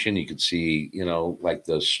revitalization. You could see, like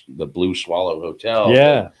the Blue Swallow Hotel.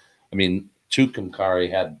 Yeah. I mean, Tucumcari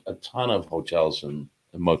had a ton of hotels and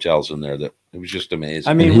motels in there that it was just amazing.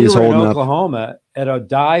 I mean, we were in Oklahoma at a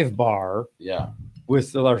dive bar. Yeah.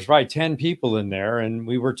 There's probably 10 people in there, and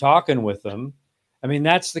we were talking with them. I mean,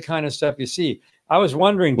 that's the kind of stuff you see. I was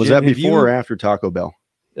wondering, was Jim, that before or after Taco Bell?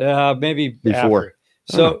 Maybe before. After.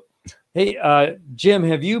 So, hey, Jim,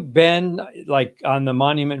 have you been like on the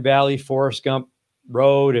Monument Valley Forrest Gump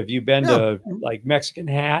Road? Have you been to like Mexican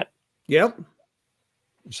Hat? Yep.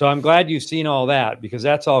 So I'm glad you've seen all that, because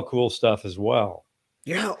that's all cool stuff as well.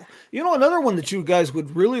 Yeah. You know, another one that you guys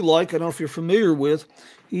would really like, I don't know if you're familiar with,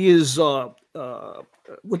 is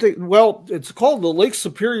it's called the Lake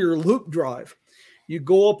Superior Loop Drive. You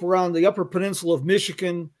go up around the Upper Peninsula of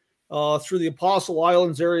Michigan, through the Apostle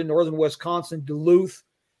Islands area, northern Wisconsin, Duluth,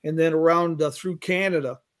 and then around through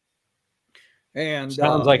Canada. And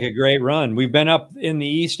sounds like a great run. We've been up in the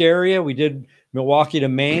east area. We did Milwaukee to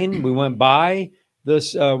Maine. We went by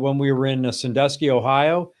this when we were in Sandusky,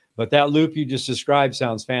 Ohio. But that loop you just described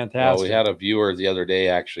sounds fantastic. Well, we had a viewer the other day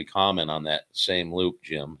actually comment on that same loop,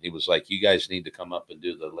 Jim. He was like, "You guys need to come up and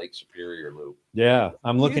do the Lake Superior loop." Yeah,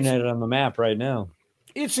 I'm looking at it on the map right now.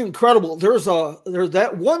 It's incredible. There's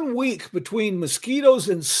that 1 week between mosquitoes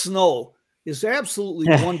and snow is absolutely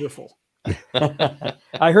wonderful.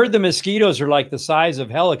 I heard the mosquitoes are like the size of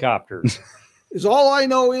helicopters. Is all I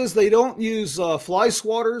know is they don't use fly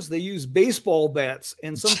swatters. They use baseball bats,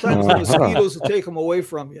 and sometimes the mosquitoes will take them away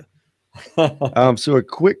from you. So a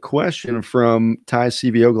quick question from Ty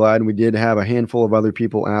CVO Glide. We did have a handful of other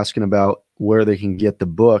people asking about where they can get the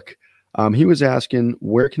book. He was asking,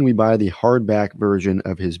 where can we buy the hardback version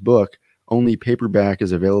of his book? Only paperback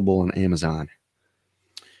is available on Amazon.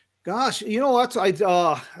 Gosh, you know what?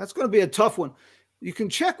 That's going to be a tough one. You can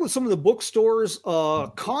check with some of the bookstores.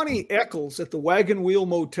 Connie Eccles at the Wagon Wheel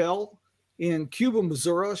Motel in Cuba,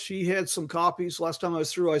 Missouri. She had some copies. Last time I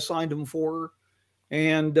was through, I signed them for her.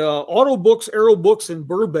 And Auto Books, Arrow Books in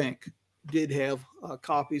Burbank did have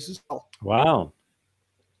copies as well. Wow.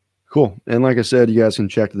 Cool. And like I said, you guys can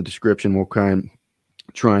check the description. We'll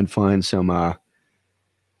try and find some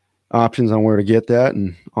options on where to get that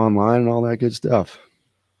and online and all that good stuff.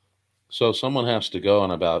 So someone has to go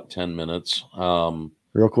in about 10 minutes.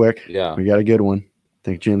 Real quick. Yeah. We got a good one. I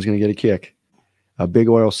think Jim's going to get a kick. Big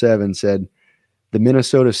Oil 7 said, the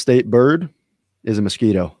Minnesota state bird is a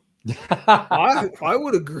mosquito. I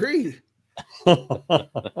would agree.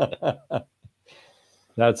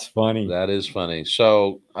 That's funny. That is funny.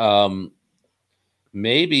 So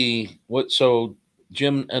so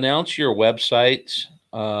Jim, announce your website.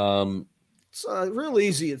 It's real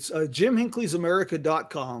easy. It's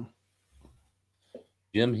jimhinckleysamerica.com.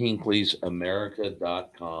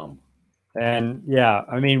 jimhinckleysamerica.com. And yeah,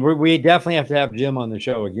 I mean, we definitely have to have Jim on the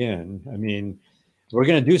show again. I mean, we're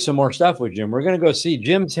going to do some more stuff with Jim. We're going to go see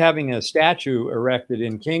Jim's having a statue erected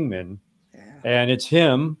in Kingman, and it's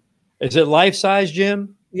him. Is it life-size,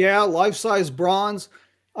 Jim? Yeah, life-size bronze.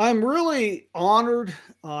 I'm really honored.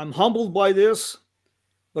 I'm humbled by this,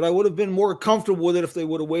 but I would have been more comfortable with it if they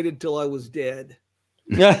would have waited till I was dead.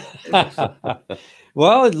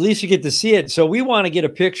 Well, at least you get to see it. So we want to get a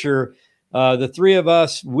picture, the three of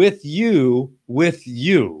us with you,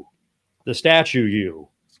 the statue you.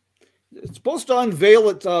 It's supposed to unveil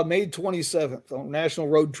it May 27th on National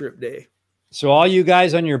Road Trip Day. So all you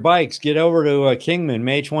guys on your bikes, get over to Kingman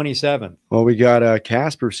May 27th. Well, we got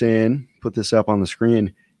Casper saying, put this up on the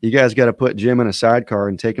screen, you guys got to put Jim in a sidecar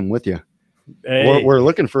and take him with you. Hey. We're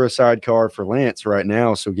looking for a sidecar for Lance right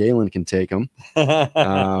now so Galen can take him.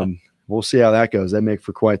 We'll see how that goes. That make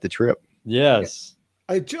for quite the trip. Yes.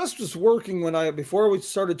 I just was working before we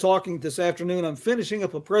started talking this afternoon, I'm finishing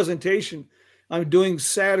up a presentation I'm doing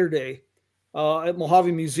Saturday at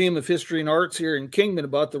Mohave Museum of History and Arts here in Kingman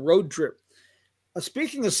about the road trip.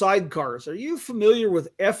 Speaking of sidecars, are you familiar with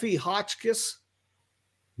Effie Hotchkiss?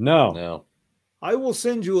 No. I will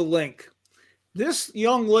send you a link. This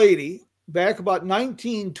young lady, back about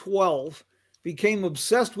 1912, became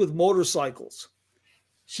obsessed with motorcycles.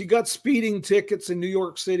 She got speeding tickets in New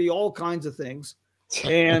York City, all kinds of things.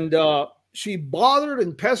 And she bothered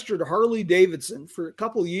and pestered Harley Davidson for a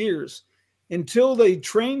couple of years until they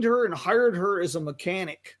trained her and hired her as a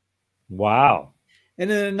mechanic. Wow. And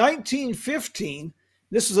then in 1915,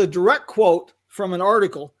 this is a direct quote from an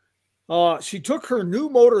article, she took her new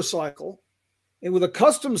motorcycle and with a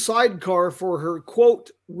custom sidecar for her, quote,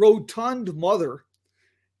 rotund mother,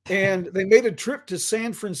 and they made a trip to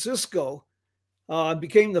San Francisco,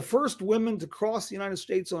 became the first women to cross the United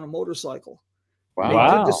States on a motorcycle. Wow. They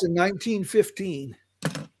did this in 1915.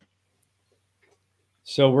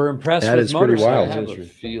 So we're impressed that with motorcycles. I have a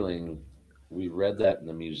feeling we read that in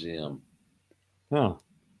the museum. Huh.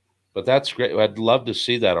 But that's great. I'd love to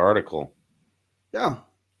see that article. Yeah.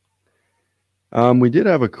 We did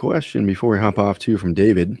have a question before we hop off too from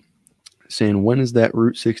David saying, when is that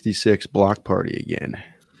Route 66 block party again?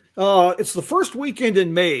 It's the first weekend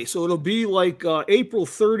in May. So it'll be like April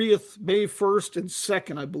 30th, May 1st and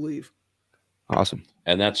 2nd, I believe. Awesome.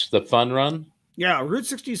 And that's the fun run? Yeah. Route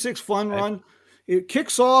 66 fun run. It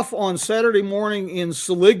kicks off on Saturday morning in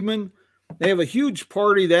Seligman. They have a huge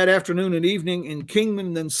party that afternoon and evening in Kingman.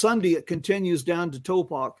 And then Sunday, it continues down to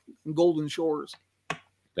Topak and Golden Shores.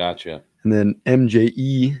 Gotcha. And then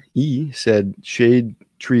MJE said Shade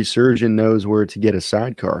Tree Surgeon knows where to get a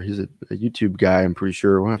sidecar. He's a YouTube guy, I'm pretty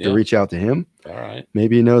sure. We'll have to reach out to him. All right.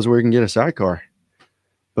 Maybe he knows where he can get a sidecar.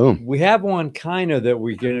 Boom. We have one kind of that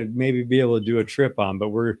we're going to maybe be able to do a trip on, but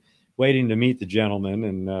we're waiting to meet the gentleman,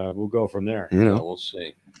 and we'll go from there. You know, we'll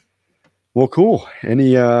see. Well, cool.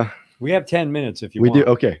 Any we have 10 minutes if you want. We do.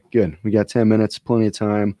 Okay, good. We got 10 minutes, plenty of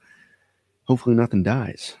time. Hopefully nothing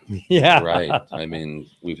dies. Yeah. Right. I mean,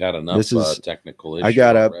 we've had enough technical issues. I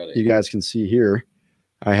got already. You guys can see here,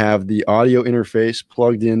 I have the audio interface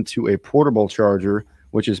plugged into a portable charger,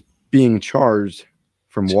 which is being charged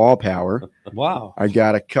from wall power. Wow. I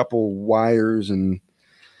got a couple wires, and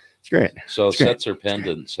it's great. So Setzer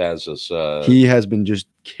Pendants has us. He has been just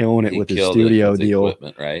killing it with his studio deal.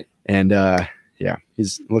 Equipment, right? And yeah,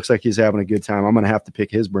 looks like he's having a good time. I'm going to have to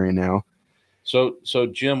pick his brain now. So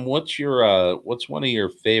Jim, what's one of your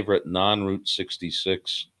favorite non-Route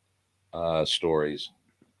 66 stories?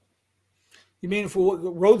 You mean for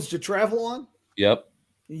what roads to travel on? Yep.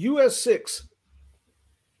 US 6.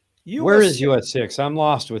 Where is US 6? I'm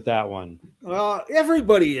lost with that one.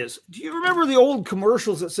 Everybody is. Do you remember the old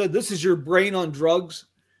commercials that said, "This is your brain on drugs"?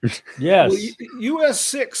 Yes. Well, US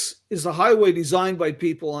 6 is a highway designed by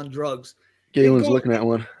people on drugs. Galen's looking at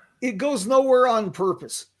one. It goes nowhere on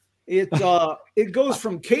purpose. It goes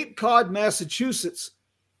from Cape Cod, Massachusetts,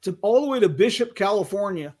 to all the way to Bishop,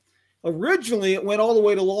 California. Originally, it went all the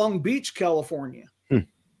way to Long Beach, California.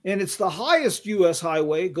 And it's the highest U.S.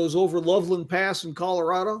 highway. It goes over Loveland Pass in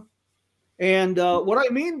Colorado. And what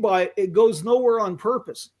I mean by it goes nowhere on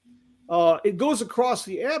purpose. It goes across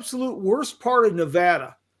the absolute worst part of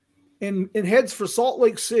Nevada and heads for Salt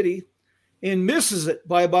Lake City and misses it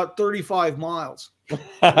by about 35 miles.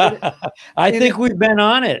 I think we've been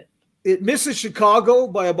on it. It misses Chicago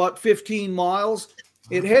by about 15 miles.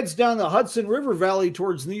 It heads down the Hudson River Valley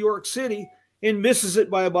towards New York City and misses it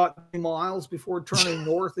by about 20 miles before turning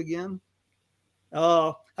north again.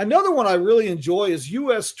 Another one I really enjoy is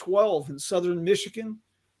US 12 in southern Michigan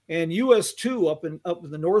and US 2 up in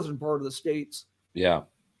the northern part of the states. Yeah.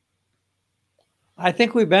 I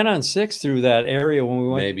think we've been on 6 through that area when we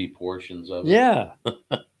went. Maybe portions of it. Yeah.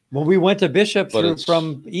 Well, we went to Bishop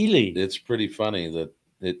from Ely. It's pretty funny that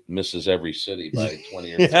it misses every city by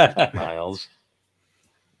 20 or 30 miles.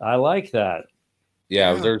 I like that.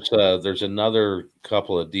 Yeah, there's another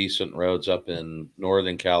couple of decent roads up in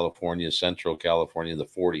Northern California, Central California. The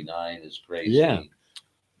 49 is crazy.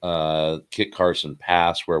 Yeah. Kit Carson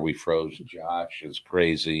Pass, where we froze Josh, is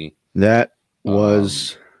crazy. That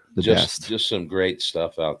was the best. Just some great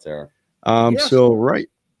stuff out there. So right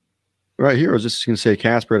here, I was just going to say,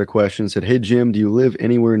 Casper had a question. Said, "Hey Jim, do you live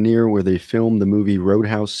anywhere near where they filmed the movie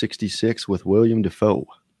Roadhouse 66 with William Dafoe?"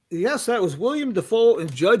 Yes, that was William Dafoe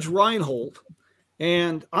and Judge Reinhold.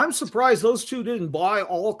 And I'm surprised those two didn't buy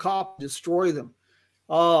all cop, destroy them.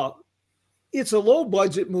 It's a low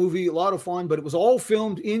budget movie, a lot of fun, but it was all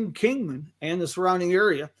filmed in Kingman and the surrounding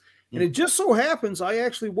area. And it just so happens I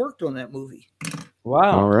actually worked on that movie.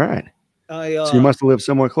 Wow. All right. So you must have lived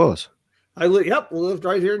somewhere close. Yep, lived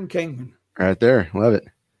right here in Kingman. Right there. Love it.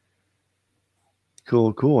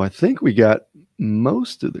 Cool, cool. I think we got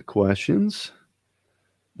most of the questions.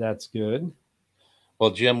 That's good. Well,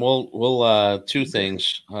 Jim, we'll two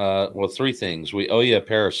things. Well, three things. We owe you a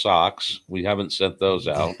pair of socks. We haven't sent those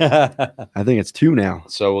out. I think it's 2 now.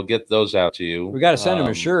 So we'll get those out to you. We got to send him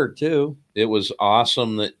a shirt too. It was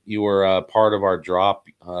awesome that you were part of our drop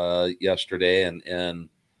yesterday, and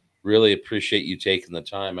really appreciate you taking the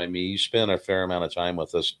time. I mean, you spent a fair amount of time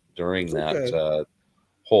with us during that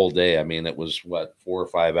whole day. I mean, it was what, 4 or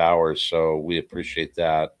 5 hours. So we appreciate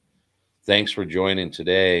that. Thanks for joining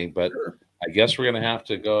today. But sure. I guess we're going to have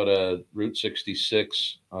to go to Route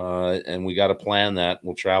 66, and we got to plan that.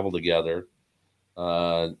 We'll travel together.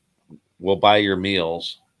 We'll buy your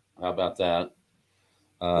meals. How about that?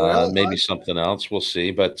 Maybe something else. We'll see.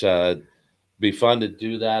 But be fun to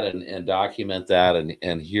do that and document that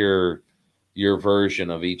and hear your version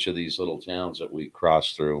of each of these little towns that we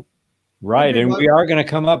crossed through. Right. And we are going to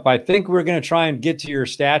come up. I think we're going to try and get to your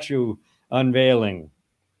statue unveiling.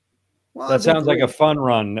 Well, that sounds like a fun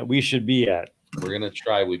run that we should be at. We're going to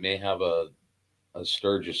try. We may have a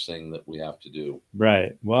Sturgis thing that we have to do.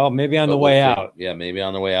 Right. Well, maybe on the way out. Yeah, maybe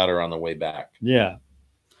on the way out or on the way back. Yeah.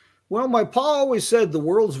 Well, my pa always said the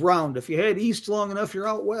world's round. If you head east long enough, you're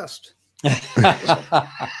out west.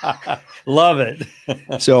 Love it.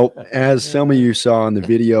 So as some of you saw in the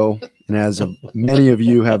video, and as many of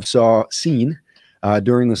you have seen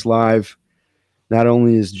during this live, not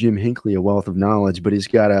only is Jim Hinckley a wealth of knowledge, but he's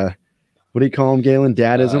got a, what do you call him, Galen?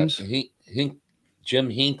 Dadisms? Jim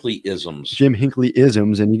Hinckley isms. Jim Hinckley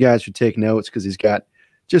isms, and you guys should take notes because he's got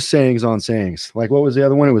just sayings on sayings. Like, what was the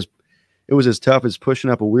other one? It was as tough as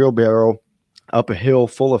pushing up a wheelbarrow up a hill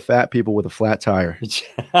full of fat people with a flat tire.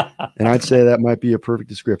 And I'd say that might be a perfect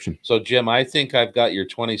description. So, Jim, I think I've got your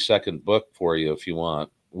 20-second book for you if you want.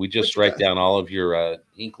 We just write down all of your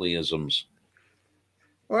Hinckley-isms.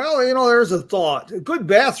 Well, you know, there's a thought. A good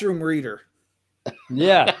bathroom reader.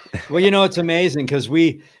 Yeah. Well, you know, it's amazing because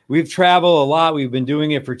we've traveled a lot. We've been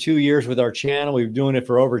doing it for 2 years with our channel. We've been doing it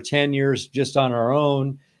for over 10 years just on our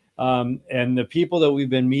own. And the people that we've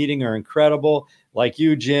been meeting are incredible, like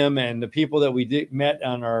you, Jim, and the people that we met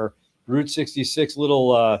on our Route 66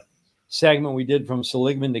 little segment we did from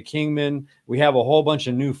Seligman to Kingman. We have a whole bunch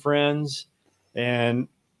of new friends. And,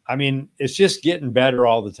 I mean, it's just getting better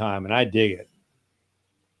all the time, and I dig it.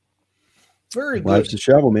 Very good. Life's a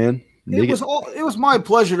shovel, man. It was my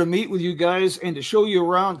pleasure to meet with you guys and to show you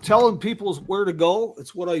around, telling people where to go.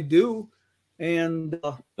 It's what I do. And,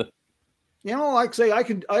 you know, like I say,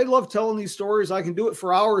 I love telling these stories. I can do it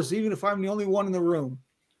for hours, even if I'm the only one in the room.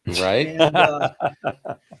 Right. And,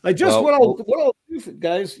 I just, what I'll do,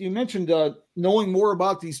 guys, you mentioned knowing more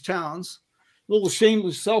about these towns. A little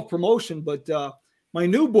shameless self-promotion, but my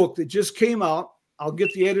new book that just came out, I'll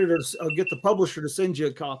get the publisher to send you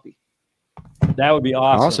a copy. That would be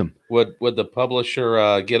awesome. Would the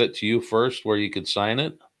publisher get it to you first where you could sign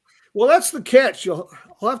it? Well, that's the catch. I'll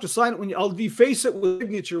have to sign it I'll deface it with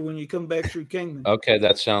signature when you come back through Kingman. Okay,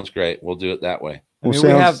 that sounds great. We'll do it that way. I mean, we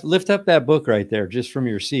have, lift up that book right there just from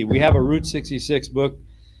your seat. We have a Route 66 book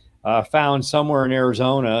found somewhere in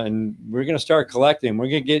Arizona, and we're going to start collecting. We're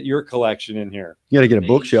going to get your collection in here. You got to get a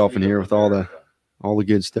bookshelf in here with all the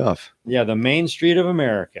good stuff. Yeah, the Main Street of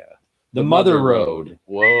America, the Mother Road.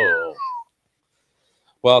 Whoa.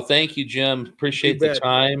 Well, thank you, Jim. Appreciate the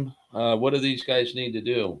time. What do these guys need to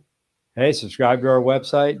do? Hey, subscribe to our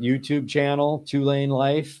website, YouTube channel,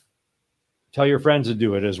 2LaneLIVE. Tell your friends to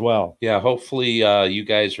do it as well. Yeah, hopefully you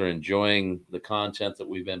guys are enjoying the content that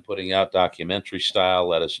we've been putting out, documentary style.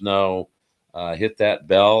 Let us know. Hit that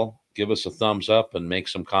bell. Give us a thumbs up and make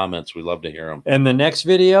some comments. We love to hear them. And the next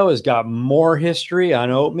video has got more history on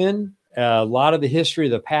Oatman, a lot of the history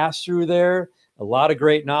of the pass through there, a lot of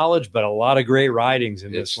great knowledge, but a lot of great writings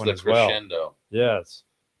in this one as well. Crescendo. Yes.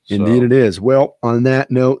 Indeed it is. Well, on that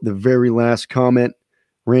note, the very last comment,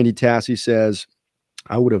 Randy Tassi says,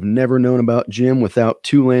 I would have never known about Jim without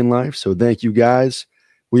 2LaneLIVE. So thank you guys.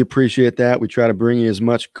 We appreciate that. We try to bring you as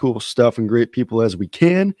much cool stuff and great people as we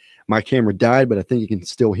can. My camera died, but I think you can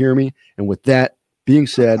still hear me. And with that being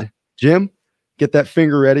said, Jim, get that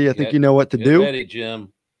finger ready. I think you know what to do. Get ready,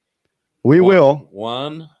 Jim. We will.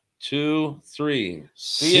 1, 2, 3.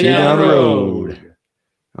 See you down the road.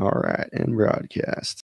 All right. And broadcast.